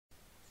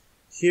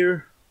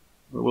here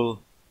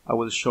I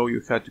will show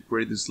you how to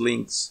create these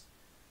links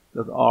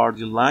that are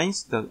the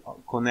lines that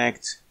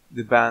connect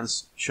the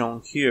bands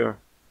shown here,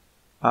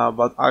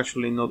 but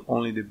actually not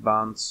only the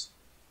bands.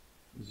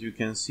 As you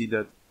can see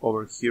that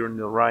over here on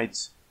the right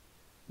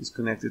is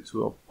connected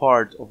to a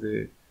part of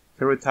the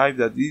karyotype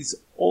that is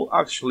all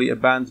actually a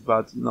band,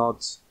 but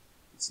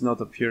it's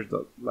not appeared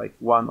like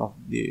one of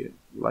the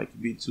like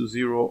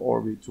B20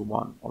 or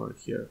B21 over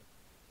here.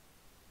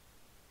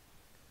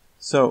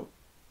 So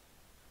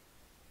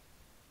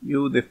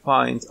you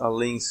defined a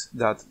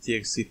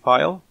links.txt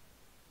file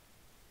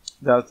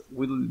that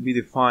will be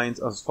defined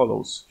as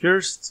follows.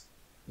 First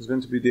is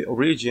going to be the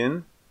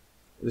origin,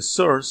 the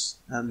source,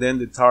 and then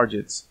the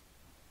target.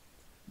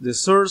 The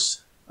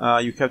source,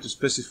 you have to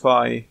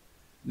specify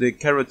the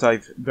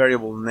karyotype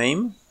variable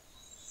name,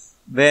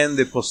 then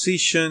the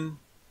position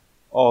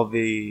of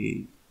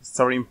the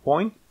starting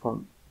point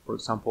from, for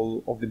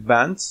example, of the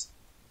bands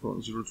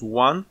from 0 to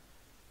 1,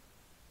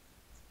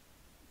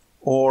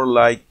 or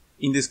like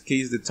in this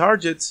case the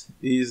target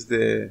is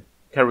the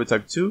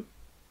karyotype 2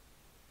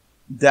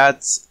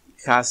 that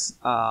has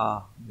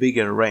a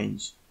bigger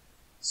range.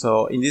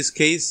 So in this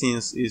case,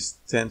 since it's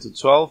 10 to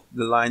 12,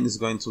 the line is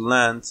going to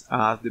land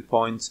at the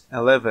point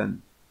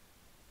 11.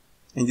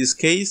 In this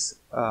case,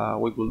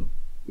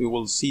 we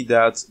will see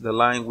that the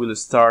line will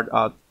start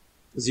at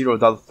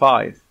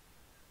 0.5.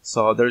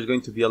 So there is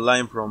going to be a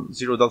line from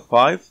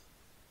 0.5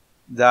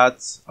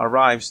 that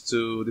arrives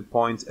to the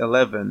point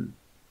 11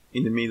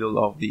 in the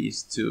middle of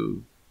these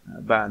two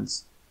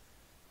bands.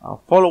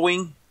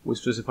 Following, we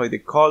specify the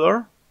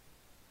color.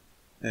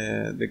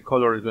 The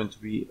color is going to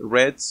be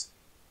red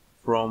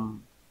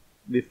from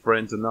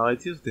different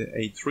tonalities, the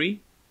A3,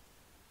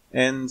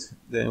 and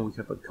then we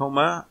have a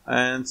comma,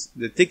 and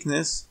the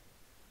thickness,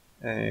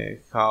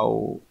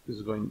 how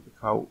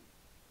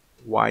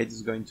wide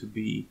is going to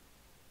be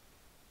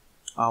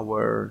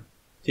our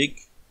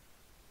tick,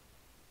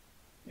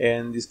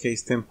 and in this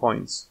case 10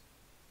 points.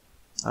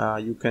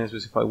 You can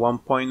specify 1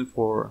 point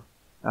for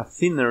a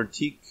thinner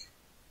tick,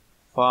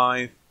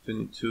 5,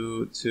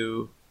 22,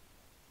 2,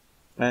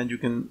 and you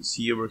can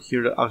see over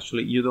here that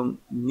actually you don't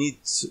need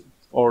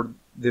or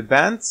the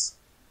bands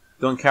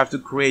don't have to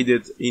create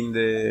it in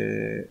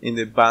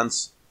the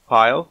bands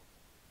file,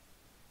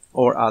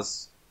 or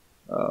as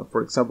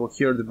for example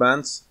here the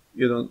bands,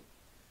 the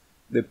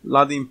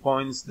landing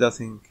points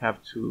doesn't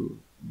have to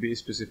be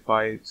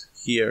specified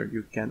here.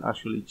 You can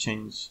actually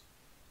change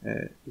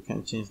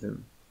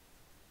them.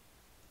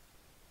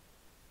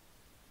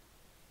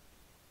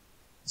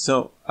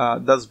 So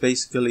that's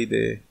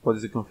basically what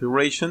is the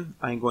configuration.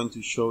 I'm going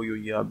to show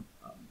you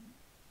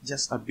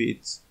just a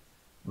bit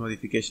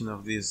modification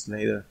of this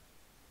later.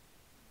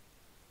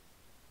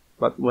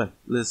 But well,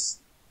 let's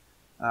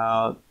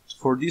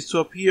for this to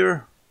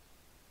appear,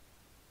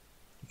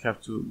 you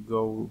have to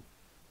go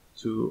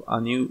to a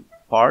new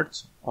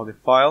part of the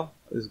file.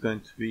 It's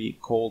going to be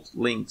called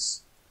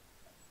links.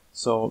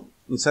 So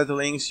inside the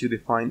links, you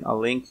define a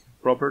link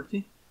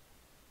property,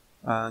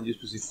 and you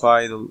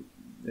specify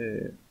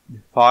the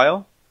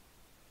file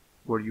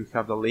where you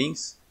have the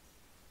links.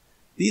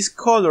 This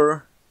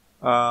color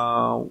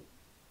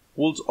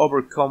would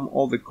overcome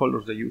all the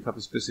colors that you have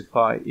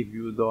specified if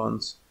you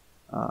don't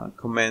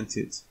comment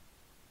it.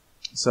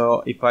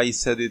 So if I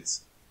set it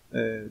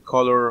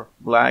color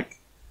black,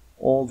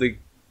 all the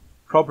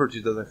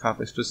properties that I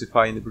have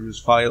specified in the previous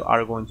file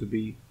are going to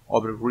be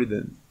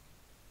overridden.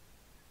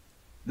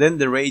 Then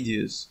the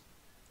radius.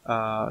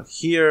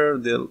 Here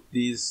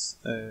these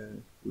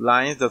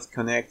lines that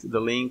connect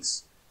the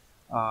links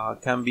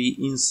can be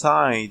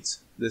inside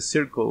the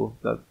circle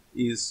that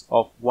is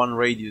of one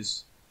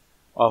radius,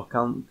 or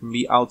can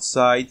be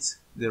outside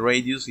the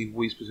radius if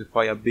we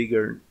specify a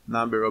bigger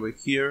number over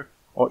here,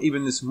 or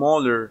even a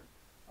smaller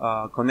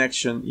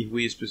connection if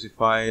we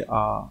specify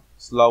a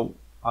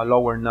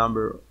lower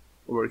number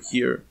over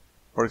here.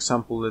 For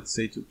example, let's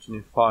say to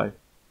 25.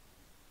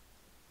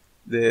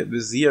 The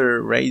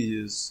Bezier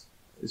radius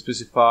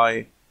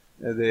specify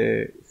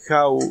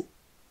how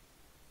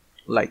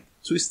like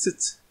twisted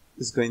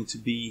is going to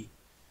be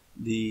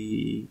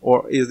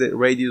is the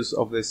radius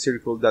of the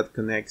circle that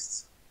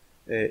connects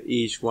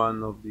each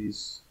one of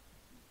these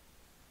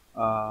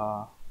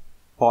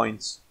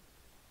points.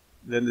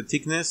 Then the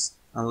thickness,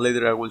 and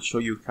later I will show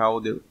you how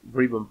the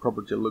ribbon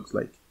property looks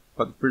like.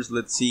 But first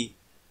let's see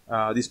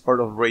this part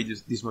of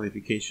radius, this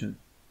modification,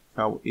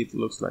 how it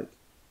looks like.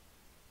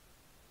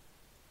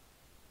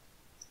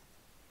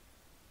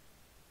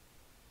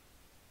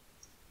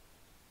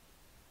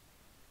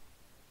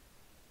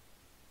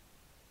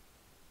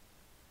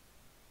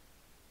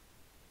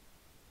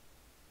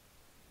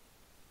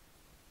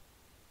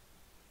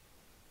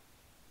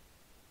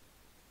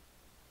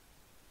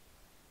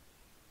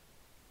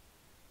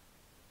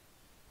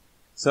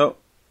 So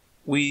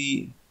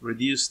we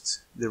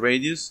reduced the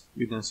radius.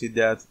 You can see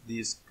that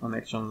these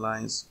connection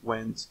lines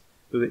went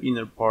to the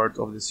inner part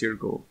of the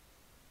circle.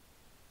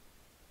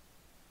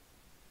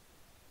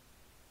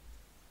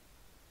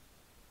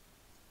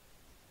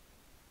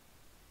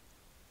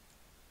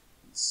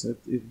 set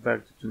it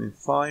back to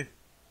 25.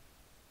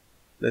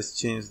 Let's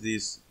change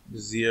this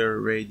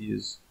bezier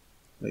radius,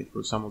 like for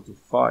example, to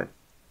 5.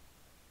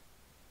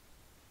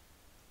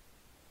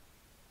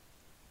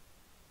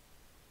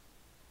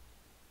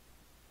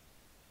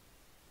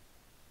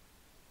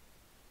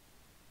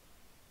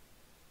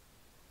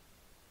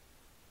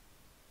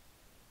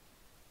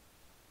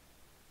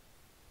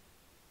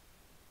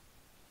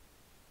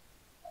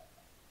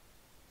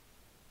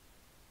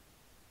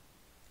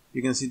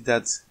 You can see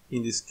that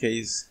in this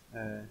case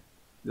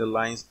the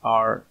lines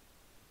are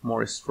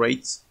more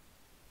straight.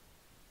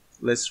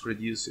 Let's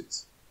reduce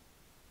it.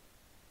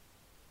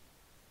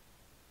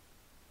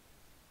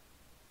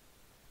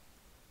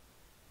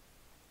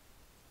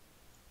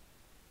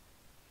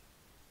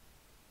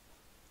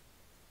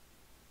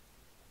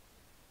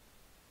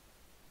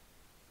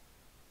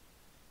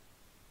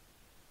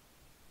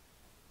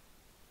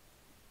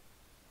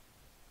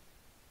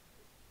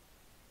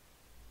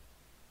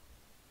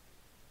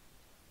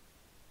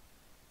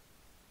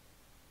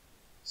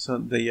 So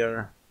they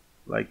are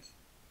like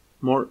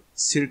more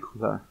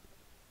circular.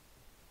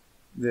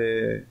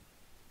 The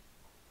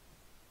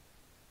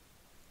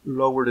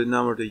lower the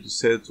number that you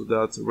set to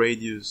that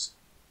radius,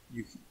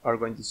 you are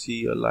going to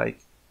see a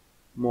like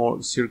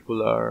more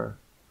circular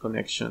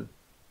connection.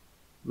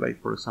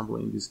 Like for example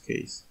in this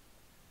case,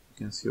 you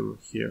can see over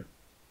here.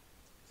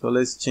 So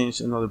let's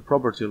change another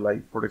property,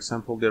 like for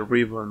example the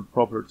ribbon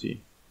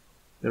property.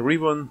 The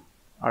ribbon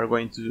are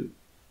going to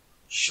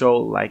show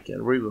like a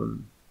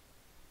ribbon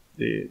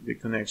the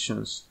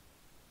connections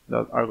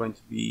that are going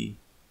to be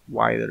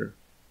wider.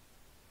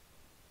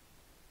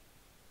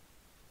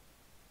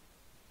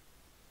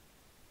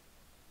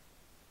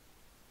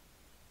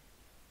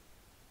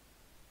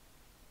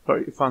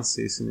 Very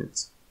fancy, isn't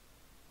it?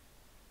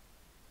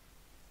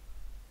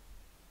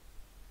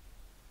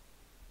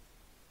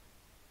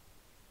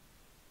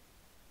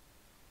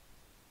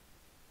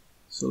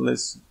 So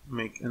let's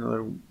make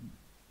another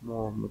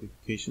more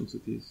modification to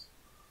this.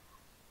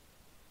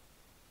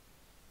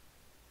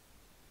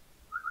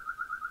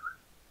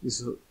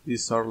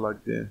 These are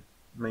like the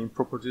main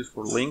properties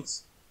for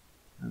links,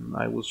 and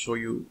I will show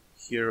you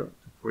here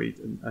to create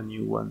a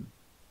new one.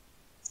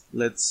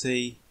 Let's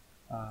say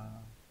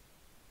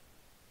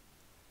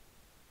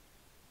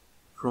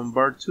from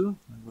bar 2,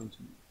 I'm going to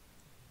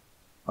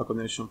a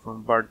connection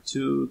from bar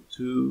 2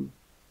 to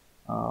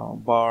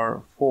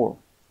bar 4.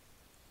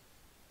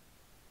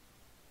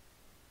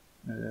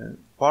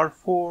 Bar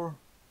 4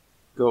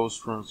 goes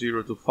from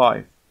 0 to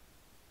 5.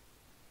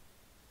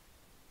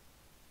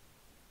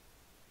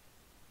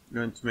 I'm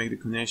going to make the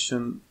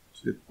connection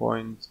to the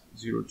point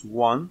 0 to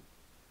 1,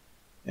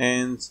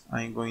 and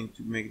I'm going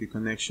to make the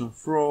connection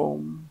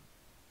from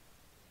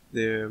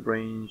the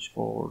range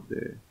or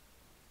the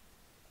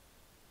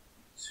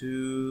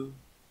 2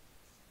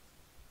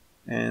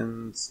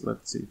 and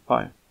let's say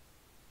 5,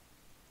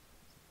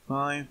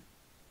 and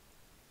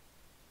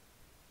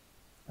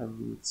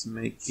let's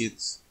make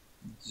it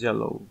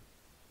yellow,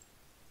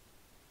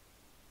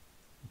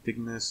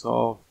 thickness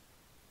of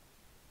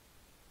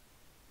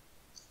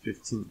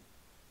 15.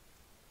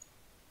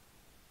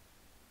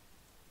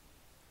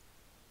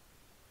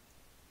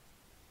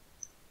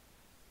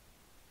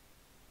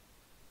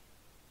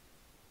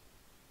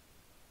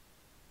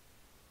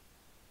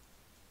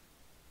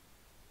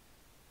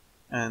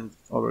 And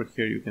over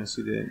here you can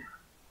see the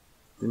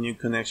new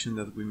connection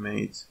that we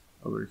made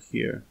over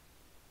here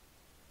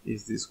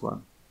is this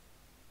one.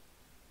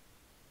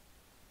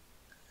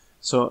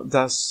 So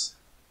that's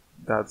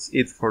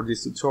it for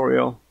this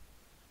tutorial.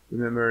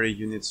 Remember, if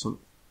you need some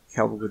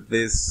help with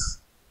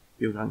this,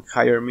 you can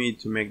hire me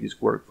to make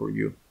this work for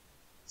you.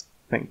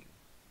 Thank you.